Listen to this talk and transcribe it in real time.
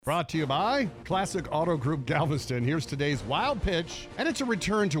Brought to you by Classic Auto Group Galveston. Here's today's wild pitch, and it's a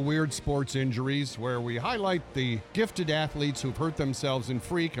return to weird sports injuries where we highlight the gifted athletes who've hurt themselves in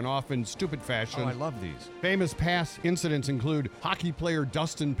freak and often stupid fashion. Oh, I love these. Famous past incidents include hockey player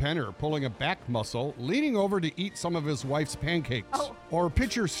Dustin Penner pulling a back muscle, leaning over to eat some of his wife's pancakes. Or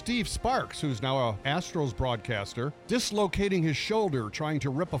pitcher Steve Sparks, who's now a Astros broadcaster, dislocating his shoulder trying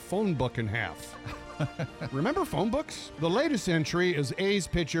to rip a phone book in half. Remember phone books? The latest entry is A's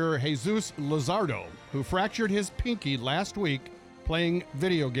pitcher Jesus Luzardo, who fractured his pinky last week playing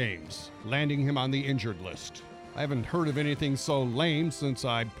video games, landing him on the injured list. I haven't heard of anything so lame since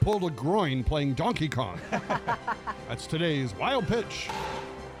I pulled a groin playing Donkey Kong. That's today's wild pitch.